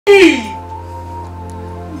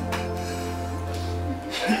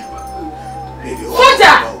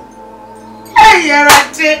Soja! Hey, you're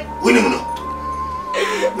right. Winning no.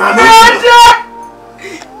 Mania.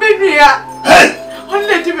 Hey! On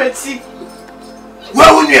the Tibet.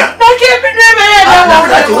 Where would you? I can't be never.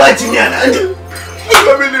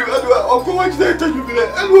 I'll go watch that. You be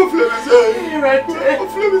like, I will flip it. I'll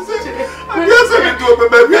flip it. I'm just going to do a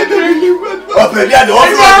baby. Oh, baby, I don't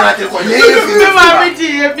want to go.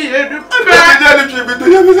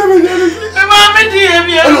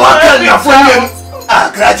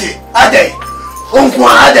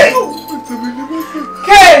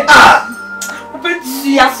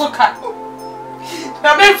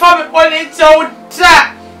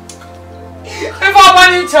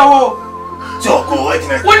 So go wait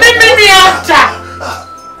now. What did me after?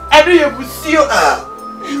 I do you see you.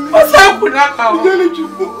 What's up with that?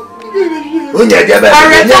 When you get back,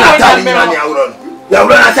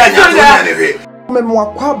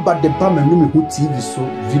 Memwakwa de ba Manumeho TV so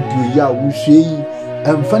video ya wo hwei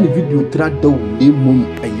emfa ne video trada wo le mum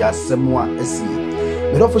ayasem a asie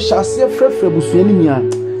me do fo hyase frefre busuani mi a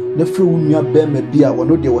na fre wo nua ba ma bi a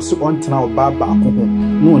wono de wo se ontena wo ba ba akoho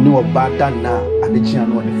no ne wo ba da na adechia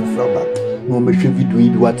no de fofra ba no me hwe video yi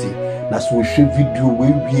bi wate na so wo hwe video we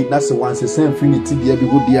wie na se wanse san free ne tibia bi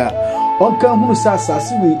hodi a onka hunu sa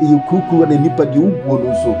asase we eyekukuru na nipa de uguo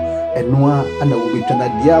no so enoa ana wo betwana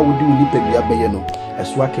dia wo di nipa bia beye no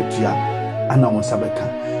eso aketua ana won sabeka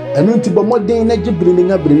eno nti bo moden na gibire ne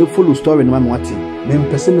ngabire ne follow story no ma wate me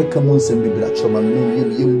mpese me kam nsem bibira choma no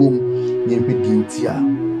ye mbom ye hwedi ntia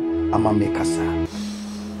ama me kasa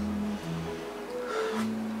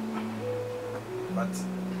but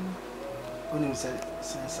onim say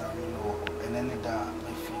sense am no enene da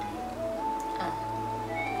my feeling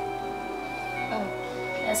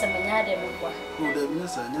Essa manhã de meu pai. O da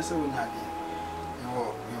minha nessa unhade.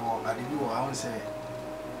 Eu adivinho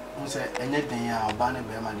onse enye den ya oba ne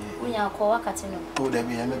be ma de. Unya ko wakati no. O da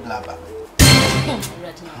bi me blaba.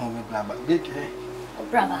 O me blaba. Big eh. O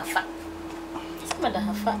braba fa. Sama da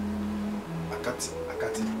hafa. Akati. Da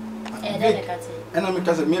nakati. Ena me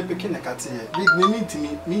kase me pikin nakati e. Big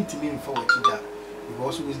me ntimi mfa wachida.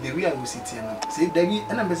 Because with the real we sit here now. Say da bi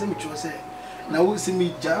ena be se me cho say na wo se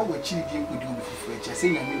mi ja wa chiri di nkodi obi fufu eche se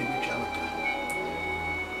nya me ne betwa no to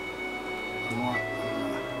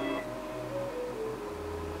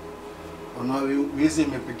ono we se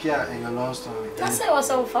me pikia a long story I say was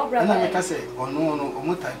so for brother na me ka say ono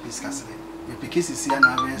omo type is ka say me piki sisi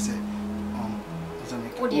na we say so me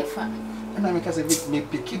o de fa na me ka say me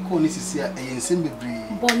piki ko ni sisi a ensem bebre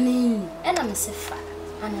boni na me se fa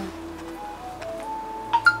ana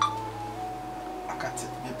akati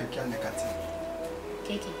me pikia ne kati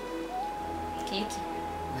Kiki.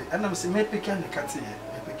 And I'm saying, maybe can cut here,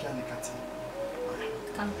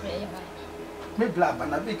 Come pray. Me blab,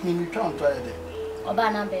 and I make me return to it.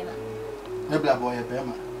 Obana Bema. Me blab boy, a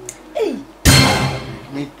bema. Eh,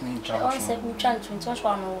 Meet me, I want to go chant to touch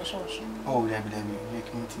one or so. Oh, let me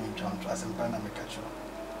make me turn to as a pan and make a show.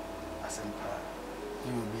 As a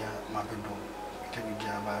you will be a mother dog. Can you get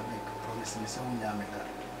a big promise me so young?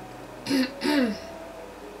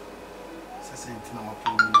 Saint no more.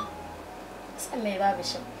 Some may have a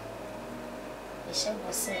shop. The shop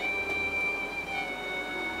was said.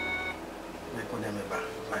 They put them back.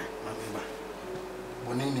 Mamma.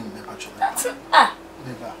 Bonini, me patch. Ah,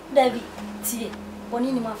 never. David, tea.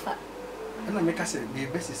 Bonini, my fat. And I make us say, be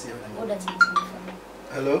best is here. Oh, that's it.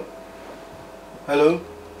 Hello? Hello?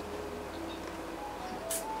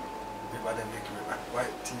 Everybody make me back.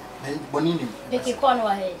 White. Bonini. Make a corner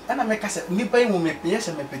ahead. And I make us say, me pay will make yes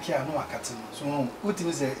and make a no cutting. So, what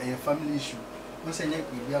is a family issue? No say,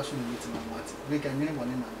 we are soon meeting what we can name one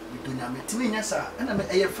in with Dunya Metimina, sir, and I'm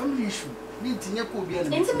a family issue. Meeting your poor beer.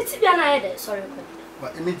 Intimacy be an idea, sorry.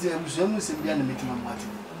 But a meeting was almost a beer meeting on Martin.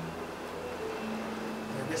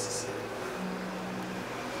 My best is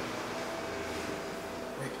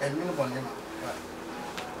a minute on him.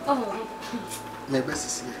 Oh, my best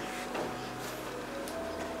is here.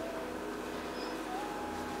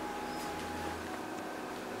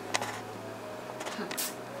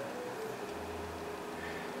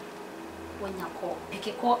 when you call, pick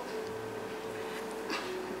a call.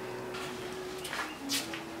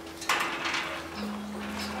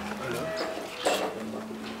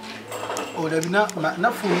 Oh, there be not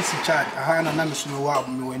for this child. I had an ambition of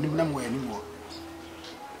when you know anymore.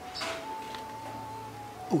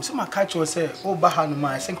 Oh, some catch or say, oh, Bahanuma,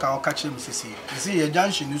 I think I'll catch him, Sissy. You see, a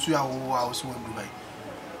junction is where I was one Dubai.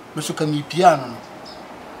 Mr. Kami piano.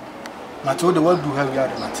 I told the world do have the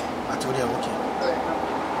other matter. I told you, okay.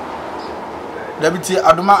 Deputy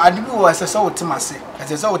Adoma Adibi was a so timase.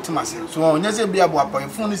 As a so timase. So on yes be abo apa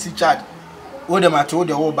phone is charge. O de mate o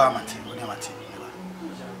de wo ba mate. O de mate.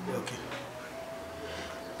 Okay.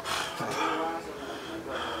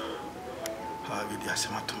 Ha we dey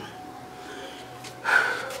asemato me.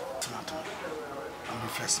 Tomato. I'm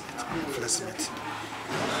flexible.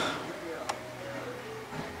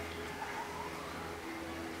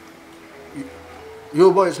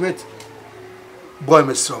 Yo boy Smith. Boy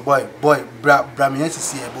Mr. Boy bra me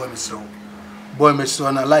see boy Mr. Boy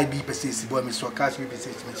Mr. na lie be persist boy Mr. cash be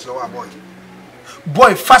persist Mr.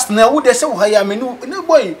 Boy fast na wo dey say wo hire me no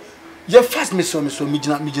boy you fast Mr. me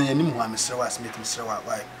gina anim ho Mr. Smith Mr.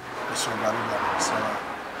 Why Mr. bra Mr.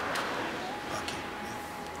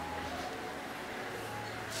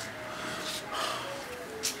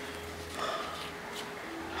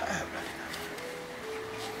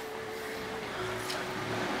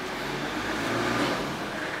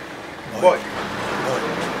 Boy.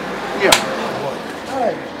 Yeah. Boy.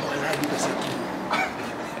 Hey. Boy, like you say.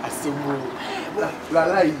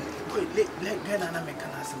 Boy, let get an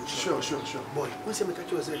American accent. Sure. Boy, when say me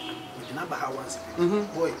catch you say, we can have a once.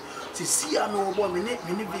 Boy, to see I know boy, me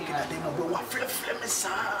big na dem boy, wa flip me sa.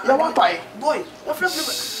 Ya wa pai. Boy, wa flip.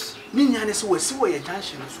 Me nyane so we see where your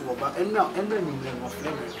junction so ba. And now me wa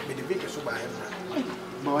flip me the big so ba him.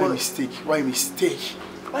 Why mistake?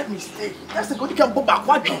 What mistake? That's the good you can go back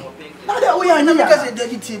what you. Now that we are because a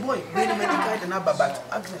dirty boy. We no medical na but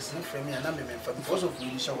Agnes no frame me and I'm for because of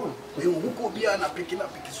we show. We who go be na picking up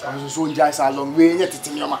So enjoy so long way yet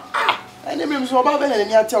it me ma. And them so ba be na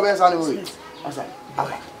near tell where say we. Asa.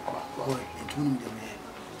 Boy, it won't be me.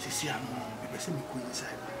 See am be say me go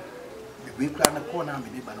inside. We plan na corner me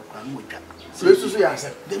be ba na corner we got. So you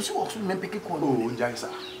say them so also me pick corner. Oh, enjoy sir.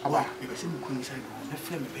 Aba, be say me go inside. Me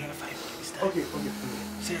frame me verify. Okay.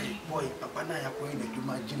 Say, boy, Papa na ya going to do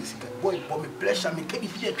my jeans. Boy, me pleasure me keep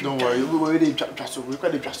it. Don't worry, we dey trust we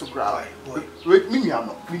can trust to cry. Boy, wait, me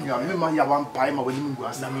ma ya one pie ma when you go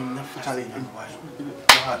as na me na challenge.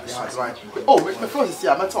 Right. Oh, my first is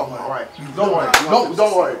here, I'm talking right. Don't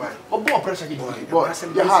worry. Oh, boy, pressure you boy.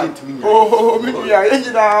 Your hand to me. Oh, me ya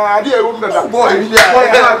engineer, dey wo me da. Boy,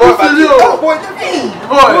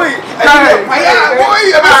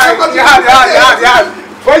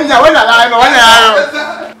 When I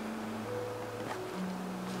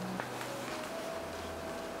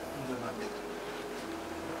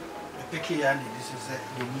this is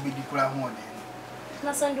the movie the kura ho de.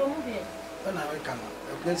 Na sando movie. Na we kan.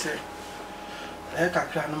 E say e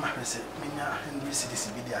kakra na ma hwese. Menya NBC this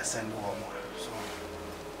be dey send wo mo. So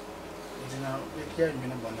now we can me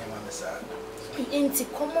no bone ma me sa. Enti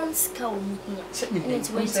common ska o mu hia. Enti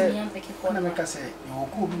we ti yan peke ko. Na me ka say you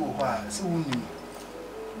ko bi wo ho a se wunni.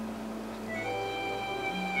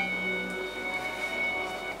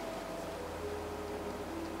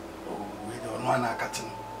 One akatin.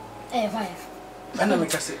 Wife. And I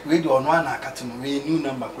make us we do on one akatin, we new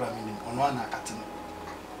number meaning on one akatin.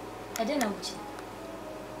 I don't know.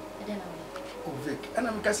 Oh, Vic, and I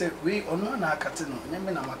make us we on one akatin,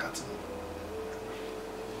 never na makatin.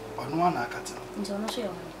 On one akatin. Into no show.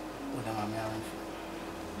 Oh, the mamma.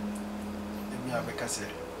 Maybe I make us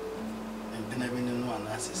and then I win one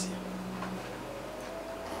answers here.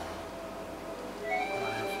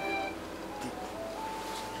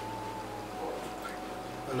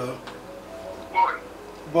 Hello.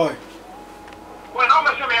 Boy. Well, how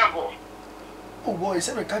much am I go? Oh boy,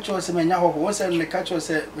 say me catch us me nya ho. Won say me catch us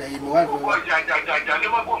me wife. Boy, ja,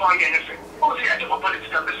 never go no anything. Oh, see, I just want to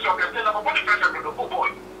tell the story. Tell about the pressure go boy.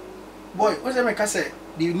 Boy, won say me ka say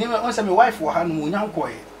the name won say me wife wo ha no nya nko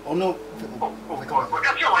e. Oh no. Oh,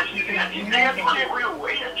 that's your wife. You say you dey money we you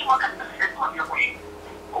you talk at the point you go.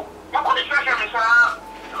 Oh, what the pressure me sir?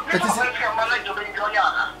 It is my like to bring your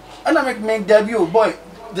yana. And I make debut boy.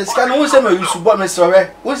 The scan won say me use boy me sorry.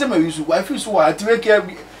 Won say me use wife use wa ati make ye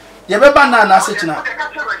be ba na se china.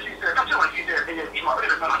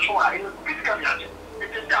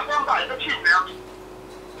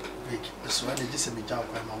 So I just say me jump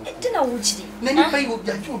by my. Dina wuchidi. Na ni pay you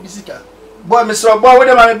you bisika. Boy me sorry boy we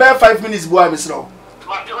dey ma be 5 minutes boy me sorry.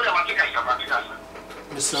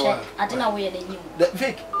 Mr. Adina we dey new. The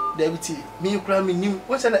Vic Deputy, me kura me nim.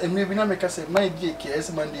 What's that? Me be na make say my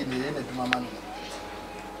GKS Monday me na duma man.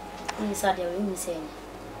 Ni sa dey we say.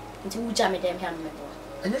 Nti wuja me dem hia no me bo.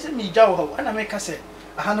 Anya say me jaw ho, ana make say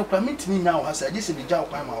aha no kura me ntimi nya ho say just be jaw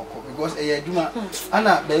kwa ma ko because e ya duma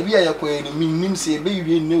ana ba bia ya kwa ni nim say be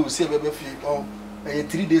wie ne o say be be fi o e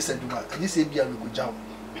 3 days aduma. Anya say bia me go jaw.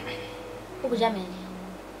 O go jame.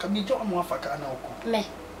 Ka me jaw mo afaka ana ko. Me.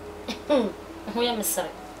 Ho ya me sare.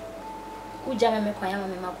 Uja me kwa ya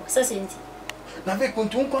me mako. Sase nti. na ve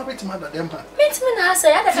kontu nko abeti ma da dem ha Mentimi na asa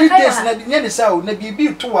ya da 3 days kaka. na nye de sa o na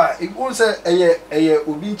bibi to a won se eye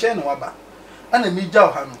obi nche na waba ana mi gya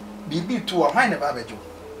o ha no bibi to a hwan na ba bejo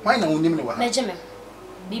hwan na wonim ne wa ha Mejeme.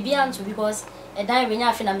 Bibi antu because e dan we nya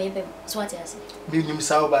afi na mebe so what you say. bi nim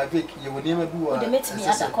sa o ba Vic ye woni ma bi wa De metimi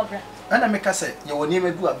ada cobra. ana me ka se ye woni ma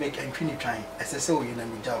bi wa Vic antwini twan esese o ye na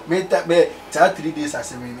mi gya o me ta be ta 3 days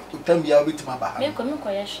asemi no utam bia obeti ma ba ha Me ko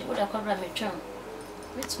ye hwe wo da cobra me twam.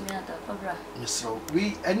 Metimi ada cobra. Misro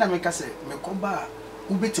we ana me ka se me ko ba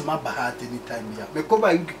ubeti ma ba ha at any time bia me ko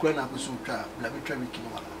ba yuki kura na ko so twa bla me twa wiki no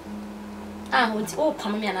wala Ah, o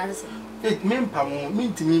pam me ana se. me mpamo me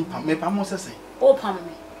ntimi mpam me pamo sese O pam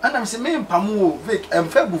me. ana me se me mpamo Vic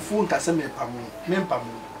emfa bufu nka se me pamo me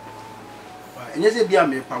mpamo enye se bia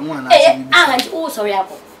me pamo ana se bi Anti o sorry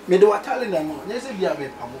ako. me do watale na mo enye se bia me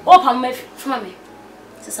pamo O pam me fuma me.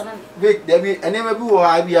 Se sama me. Vic debi ene ma bi wo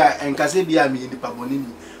ha bia enka se bia me ni pamo ni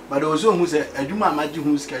ni but ozo hu se adwuma amaji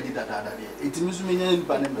hu ska di dada de etimi so me nya ni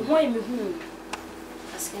pa na me Mo e me hu.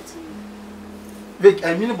 Asketi. Vic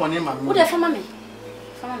I mean bone ma me Wo da fama me.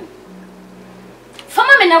 Fama me.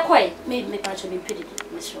 Fama me na koi. Me pa cho me pedi.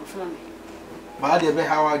 Me sure fama me. ba de be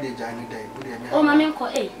how de jani dai wo de me O ma me nko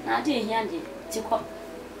na de ehia de ti ko.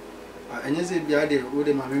 enye se bia de wo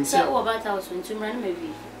de ma me Se wo ba ta so ntumra na me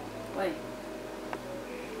wi. Oi.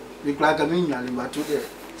 We crack a minion in Batu there,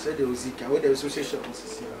 said the Ozika, where the association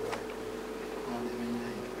was here.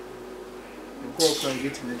 The call can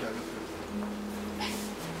get in the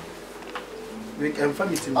we can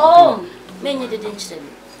find it. Oh, many didn't say.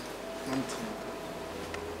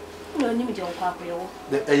 No, you don't quack you.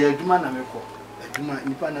 The Ayaduma Nameko, Aduma,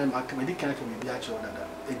 Nipan, and Macamedi can't be a child.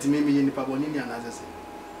 It may be in the Pabonini and others.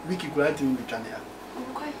 We keep granting in the channel.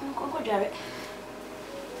 I'm quite Jared.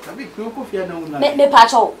 Can be crook if you know.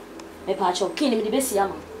 Me patcho, kin him the best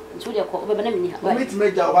yama. Until you call over the name. Wait,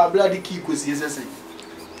 make our bloody key was yes.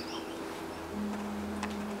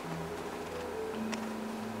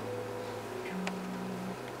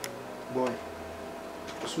 Boy,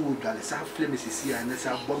 so gale sa flame sisi a na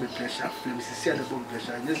sa bomb pressure flame sisi a na bomb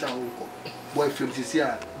pressure nya sa wo boy flame sisi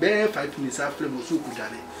a be 5 minutes sa flame so ku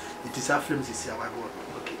gale it is a flame sisi a wa go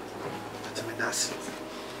okay let me das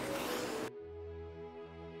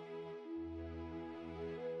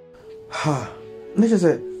ha nje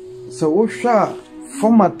se wo hwa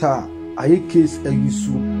formata aye case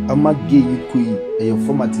ayusu amage yikoi eye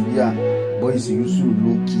format bi a boys yusu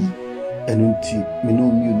low key enunti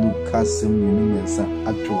menu kasem menu mensa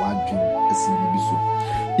atwo adwen asibi so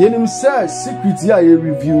yenim say secret ya ye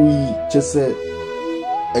review yi chese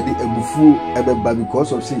edi ebufu ebeba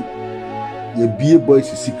because of say ye bie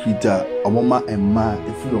boys secret a omoma emma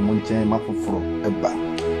efiri omo nchen mafoforo eba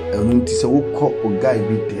enunti se wo kọ o guy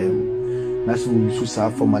bi dem na so yusu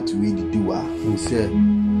sa format we di wa nse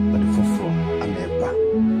edi foforo ameba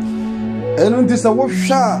enunti se wo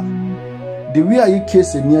hwa the way I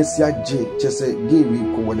case a near J, just a gay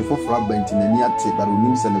week or the 4 fragment in a near tape, but we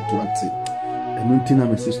miss a little tape. And nothing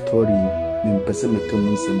I'm a story, in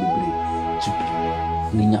Pessimatonis and the blade, chip,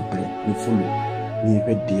 Nina bread, you follow, near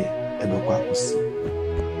her dear, ever quacks.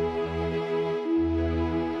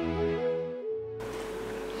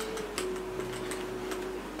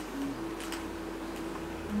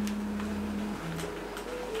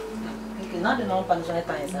 Not the non punishment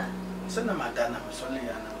times. send them Madonna, sorry,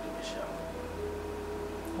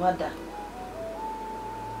 What da?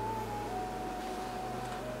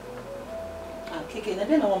 Kiki, na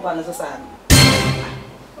bena won bana sasa.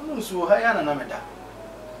 So higher than Ameda.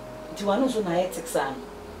 Ti wanu so na ethic san.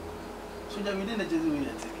 So that we didn't just do it.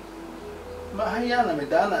 But higher than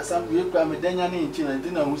Ameda, some we have Medania in China,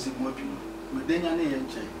 dinner who's in more people. Medania in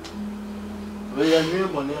China. We are new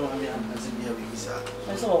money, and as a year we saw.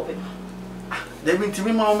 So open. They've been to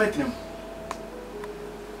me, my met them.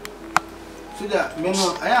 So that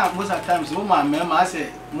I am most of times, woman, I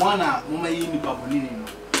say, Mona, woman, you need Pabonini.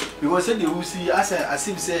 Because said you see, as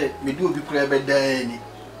if say, me do be better,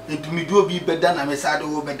 and to me do be better than I'm a sad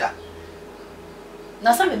over better.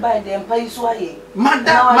 Na some buy the empire so aye.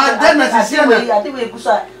 Madam, as you see, I think we go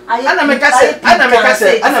so. Anna make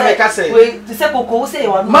us say, we to say koko say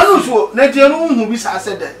one. Manuso, na je no hu bi sa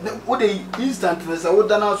said that. What the instantness I would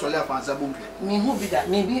done out so le afansa bo. Me who be that?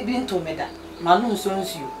 Me be into me that. Manu so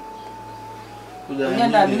nsu.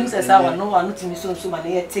 Nyanda me say say one no one to me so man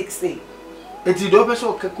e take say. Eti do be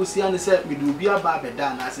so kakosia ne say me do bi aba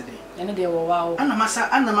beda na ase de. Ene de wo wa o. Anna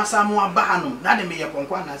masa mo aba hanom na de me ye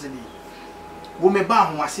konkwa na ase de. Wo me ba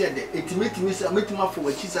ho ase de etimetimi say metima fo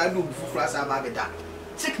wachi sa do bu fufura sa aba beda.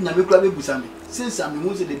 Sik na me kura be busa me. Since am me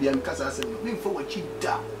hu say de bia me kasa ase me fo wachi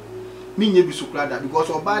da. me nye bi so kra da because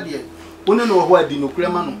oba de woni no ho adi no kra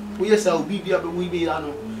ma no wo yesa obi bia be wo bi ya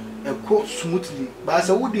no e ko smoothly ba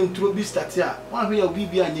sa wo de intro bi start a wan hwe ya obi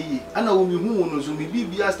bia anye yi ana wo mi hu no so mi bi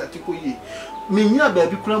bia start ko yi me nya ba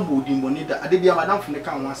bi kra mbo di mboni da ade bia madam fune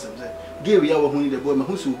kan ho asem se ge ya wo hu ni de boy me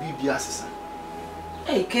hu so obi bia asesa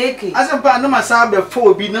eh keke asempa na ma sa be fo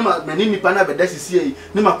obi na ma mani nipa na be da sisi yi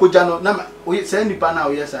na ma koja no na ma se nipa na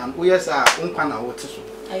wo yesa nkwa na wo te so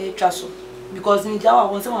eh twa so because ni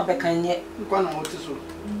jawa won se ma be kan ye nkwa na wo te so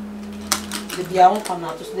de bia nkwa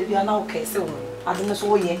na to so de bia na wo kese wo ade no so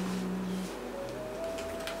wo ye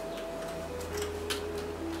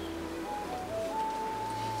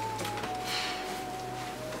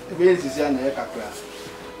ebe sisi na ye kakra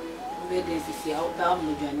ebe de sisi a o ba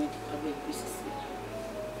mo dwane ebe sisi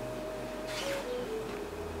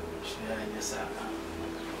yes, sir.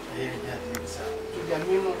 To the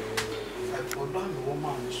amino, I forgot the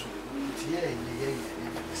woman. So,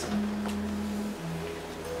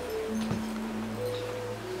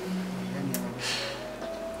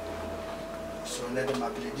 so let them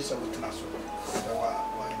apply this out to us.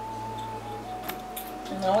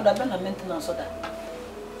 No, that been a maintenance of that.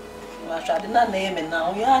 I did not name it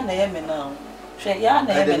now. Yeah, name it now. Say, yeah,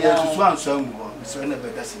 name it now. One song, so never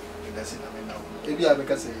does it. That's it. I mean, now. Maybe I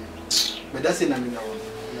because but that's it. I mean, now.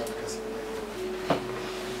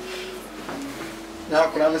 Now,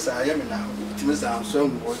 Kravis, I am now. It means I'm so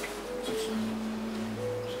work.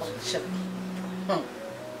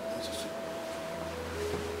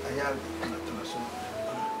 I have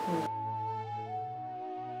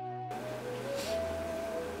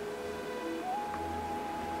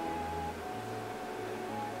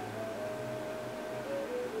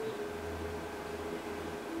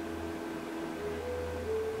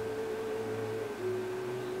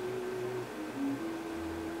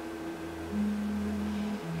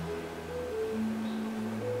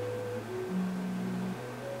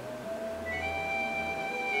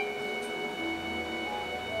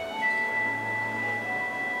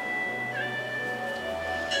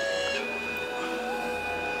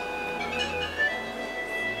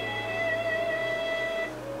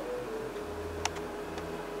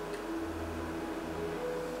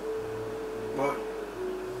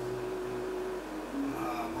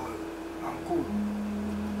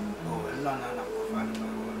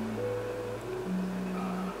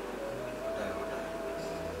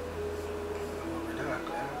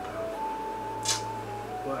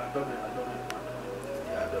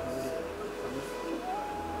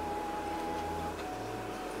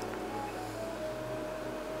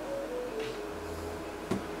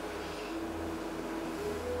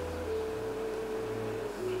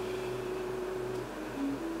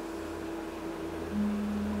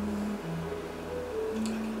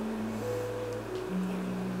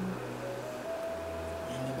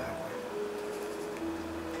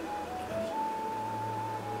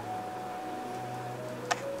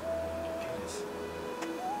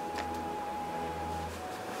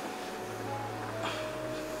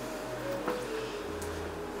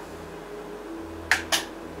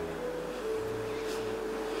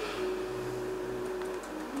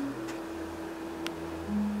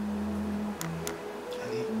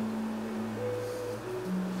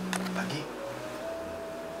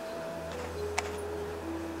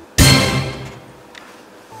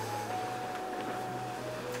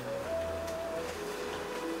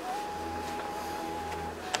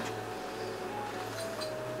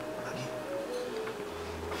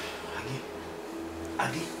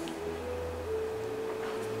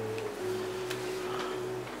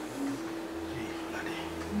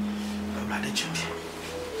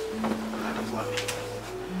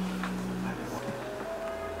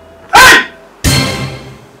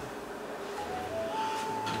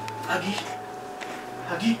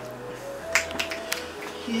Agi.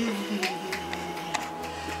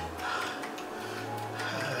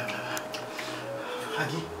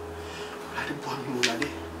 Agi. Adi bono lade.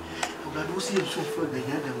 Ugadu si so fro de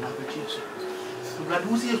nya dem na be Jesus.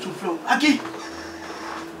 Ugadu si so fro. Agi.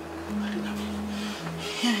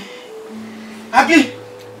 Agi.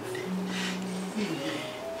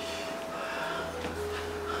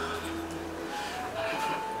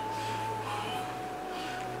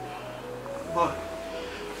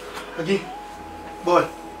 Agi, boy,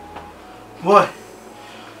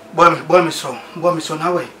 me so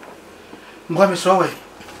now way, me so way,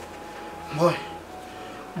 boy,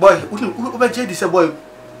 ube jadi se boy,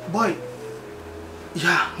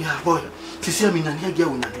 yeah, boy, tisi ya minani ya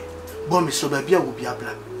unani, boy me so baby will be a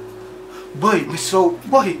black, boy, me so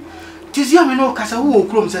boy, tisi ya mino kasa huo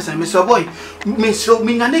krom sasa me so boy, me so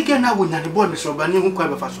minani ya na unani boy me so bani huko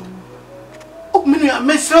ebe faso, oh minu ya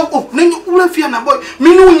mesra oh nenyu ula fia na boy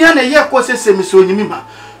minu nya na ye ko sese meso nyimi ma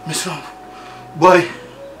mesra boy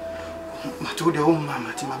matu de o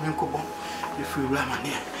mama ti ma men ko bon e fi ula ma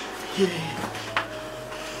ne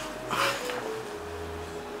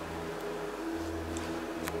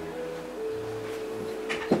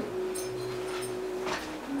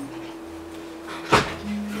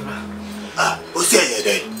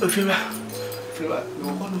Fila, no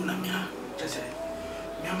one na mia. Just say,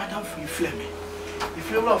 me madam free flame. If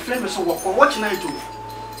you love flame, so what night do?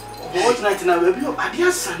 What night na we be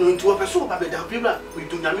adia san into a person ba da people we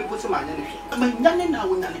do na me put my nyane fi. Ma nyane na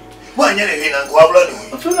wo nyane. Wa nyane fi na ko ablo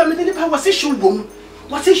ni. Fila me dey pa was issue bom.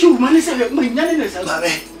 What issue man say ma nyane na say. Mame.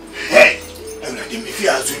 Hey, I will give me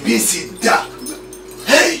fear to be sit da.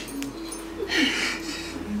 Hey.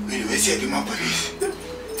 We will see the police.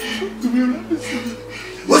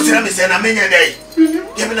 What's the name? Say na menya day.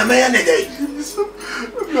 Give me na menya day.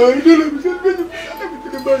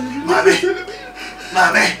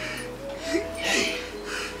 Mame. Hey.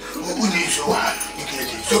 Who needs so hard? You get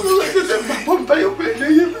it. So pump your play.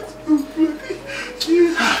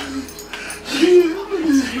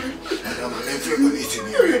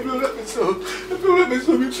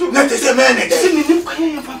 Let us a man again.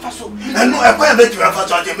 I know I quite bet you have a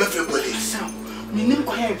police. Minim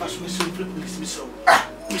kwa ya paso meso police meso.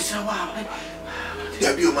 Meso wa.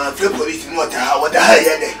 Ya bi o ma fle police no ta ha wada ha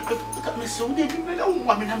ya de. Meso de bi be o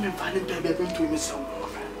wa me na me fa ne be be to meso.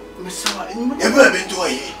 Meso wa eni. Ya be be to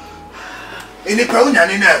yi. Eni pa unya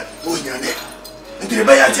ne na o nya ne. Ntire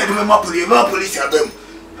ba ya che de ma police abem.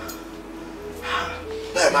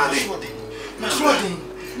 Ba ma me. Meso de.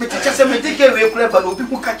 Me teacher say me take we kula ba no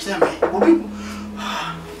people catch them. Obi.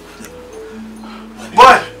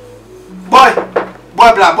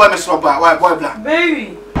 Boy black, boy Mr. Boy, boy black.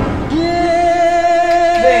 Baby.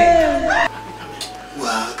 Yeah.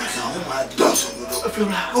 Wow, cause I'm my dozen.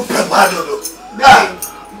 Oh, pepado.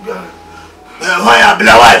 Why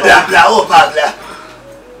blah, oh, blah.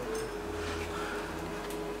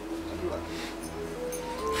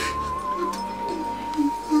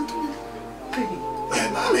 Hey,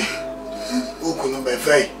 mommy. Who couldn't be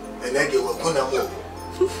fair? And then you were going to move.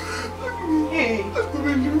 Hey.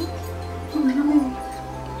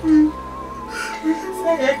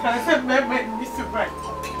 Say I can't remember this right.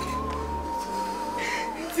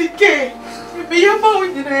 TK, maybe your mom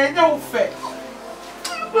in a no fair.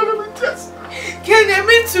 Can you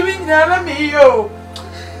mean to me now? Me, yo.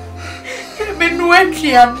 Can be no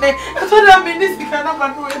entry, and I thought I mean this cannot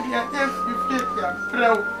do it. I'm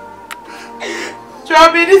proud.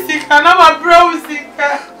 Trouble this cannot be browsing.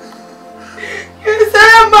 You say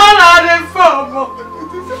a man out of form.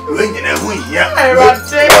 When you know, yeah,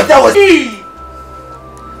 that was he.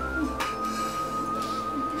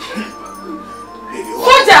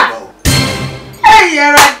 Hey,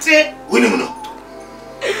 you're at it. We don't know.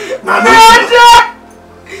 Hey,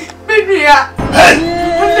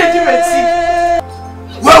 what did you see?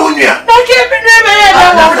 Well, when you are, I can't be never.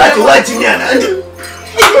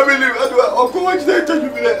 I believe I'll go watch that. I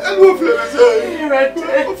will flip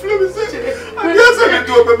I guess I can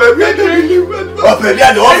do it, but maybe I don't believe it. Oh, baby,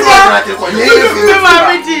 I don't want to go.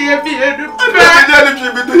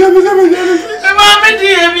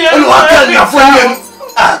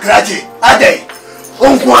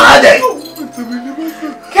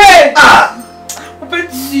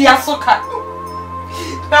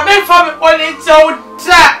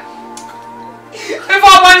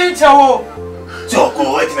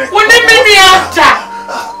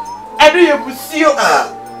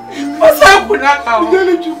 What's up with that now?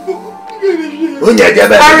 When you're there,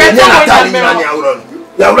 you're telling me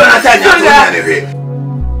you're running.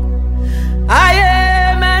 I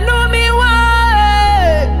am Manumeho.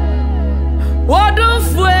 What do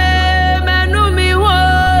fue Manumeho?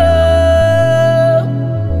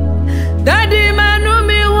 Daddy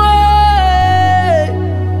Manumeho.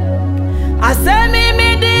 I say me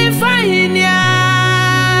define ya.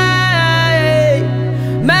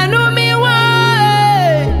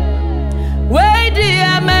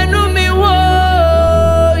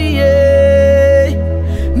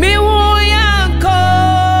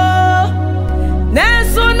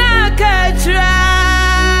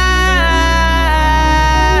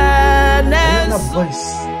 Voice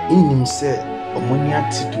in him say,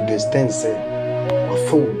 Omoniati to the extent say, or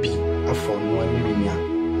phobia, a phone 1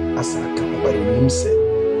 million, as I come by him say,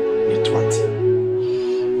 the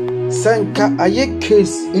 20. Sanka, I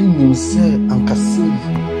case in him say, Uncle C,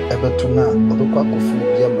 Ebertona, or the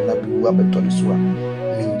Quacophobia, Manabu, Abertonisua,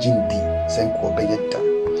 Minjindi, Sanko Bayetta.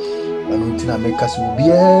 And until I make us will be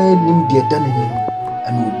a name dear than him,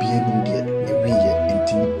 and will be a name dear, a way in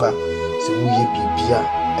Tinipa, se wo ye bibia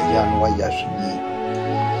aya no wa ya hwe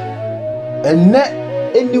enne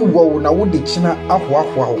eni wo na wo de kina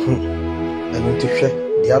ahoahoa ho enu te hwe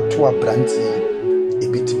de ato abranti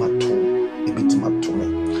ebitima to me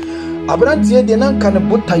abranti de na nka ne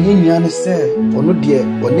bota yenya ne se ono de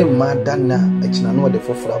one ma dana akina no de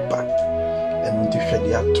fofora ba enu te hwe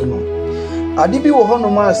de ato no ade bi wo hono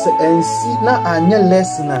ma se ensi na anya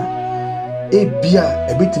lesson ebia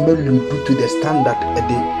ebitime lumpu to the standard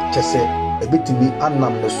ede chese ebitime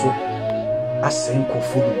anam no so asenko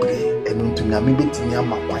forubre enu ntunyame betimi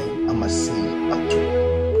amakwan amase ato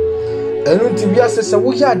enu ntibia se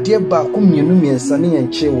wo ya de ba ko mienu miensa ne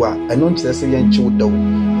yenchewa enu nkyere se yenchew daw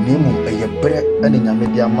nemu eye bre ene nyame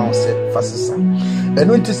de amaw se fasesa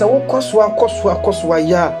enu ntise wo kosoa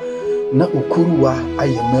ya na okuruwa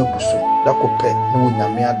ayemabuso da kopɛ na wo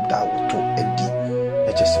nyame ada woto edi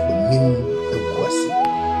echese onim eguase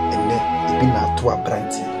ene ebi na ato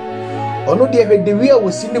abranti ono de hwedewi a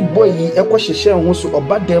wosi ne boy yi ekohyehyɛ ho so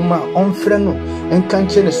obadam a onfrɛ no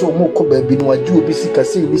enkanche ne so mo kɔ baabi no wagye obi sika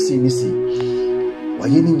sei nisi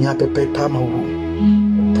waye ni nya pepepa ma wo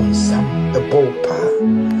ponsam ebo pa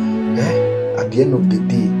at the end of the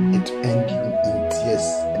day it end you in tears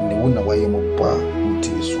and wo na waye mo pa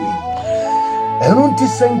unti Erunti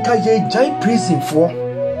senka ye jai prison for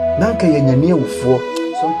nanka ye nyane awufo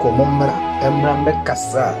sonko mommra emra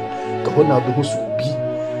mekasa ka hona obi so obi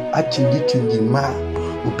achingi ma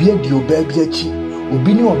obi adi oba bi achi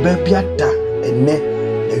obi ni oba bi ada enne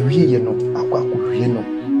awie ye no akwakohwie no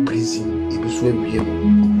prison ebiso awie no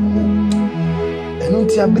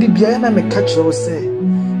erunti abribia na meka kire se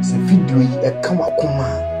video yi eka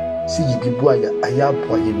wakoma si yibibu aya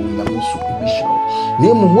abo aye no na so ebihiro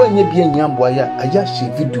nemu wanye bia nyambo aya she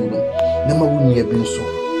video no na ma wunua bi so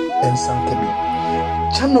ensanka bi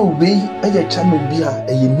channel we aya channel bi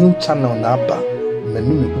a new channel na aba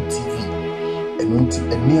Manumeho TV enunti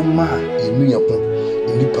enema enu ye ho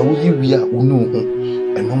nipa wo yiwi a wonu ho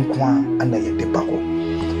eno nko ana ye de ba ho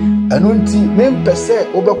enunti mempese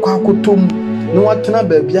obekwa akotom na watena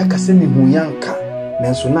ba bia kase ne hu yanka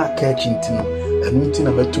nenso na aka achinti no enunti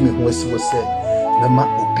na matumi ho asiwo se na ma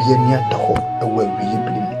obi ani adaho ewa wiye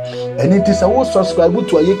blim enunti sa wo subscribe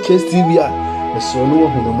to aye Case TV a meso no wo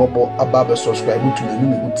hu mobo aba subscribe to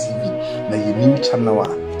Manumeho TV na ye new channel a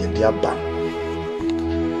ye de aba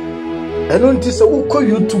enunti sa wo ko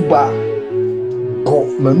YouTube a go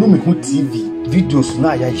Manumeho TV videos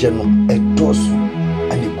na ya je no edoso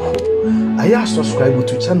aniko aya subscribe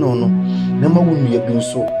to channel no na ma wo nua bi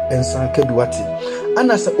nso ensanka bi wate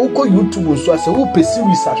ana sa uko YouTube so asa wo pe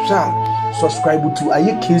series ahwa subscribe to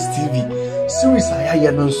aye Case TV series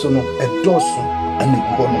aya no nso no edoso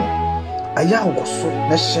aniko no aya woso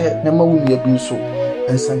na hye na ma wo nua bi nso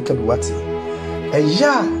ensanka bi wate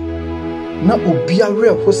aya na obi awe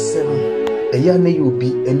hosem aya na ye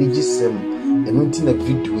obi enigisem enunti na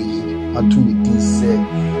video yi atumi dinse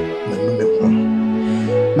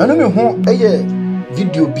Manumeho eye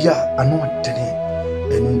video bia ano dene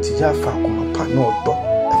enunti ya fa akoma pa na odo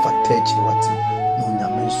efa techi wate no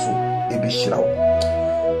nyame so ebihirawo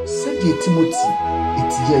sedi Timothy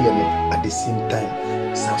etiye ye no at the same time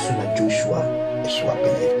saso na Joshua ehwa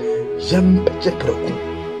beye yam peche proko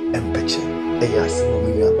empeche eya se mo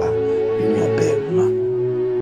nua ba nua be ma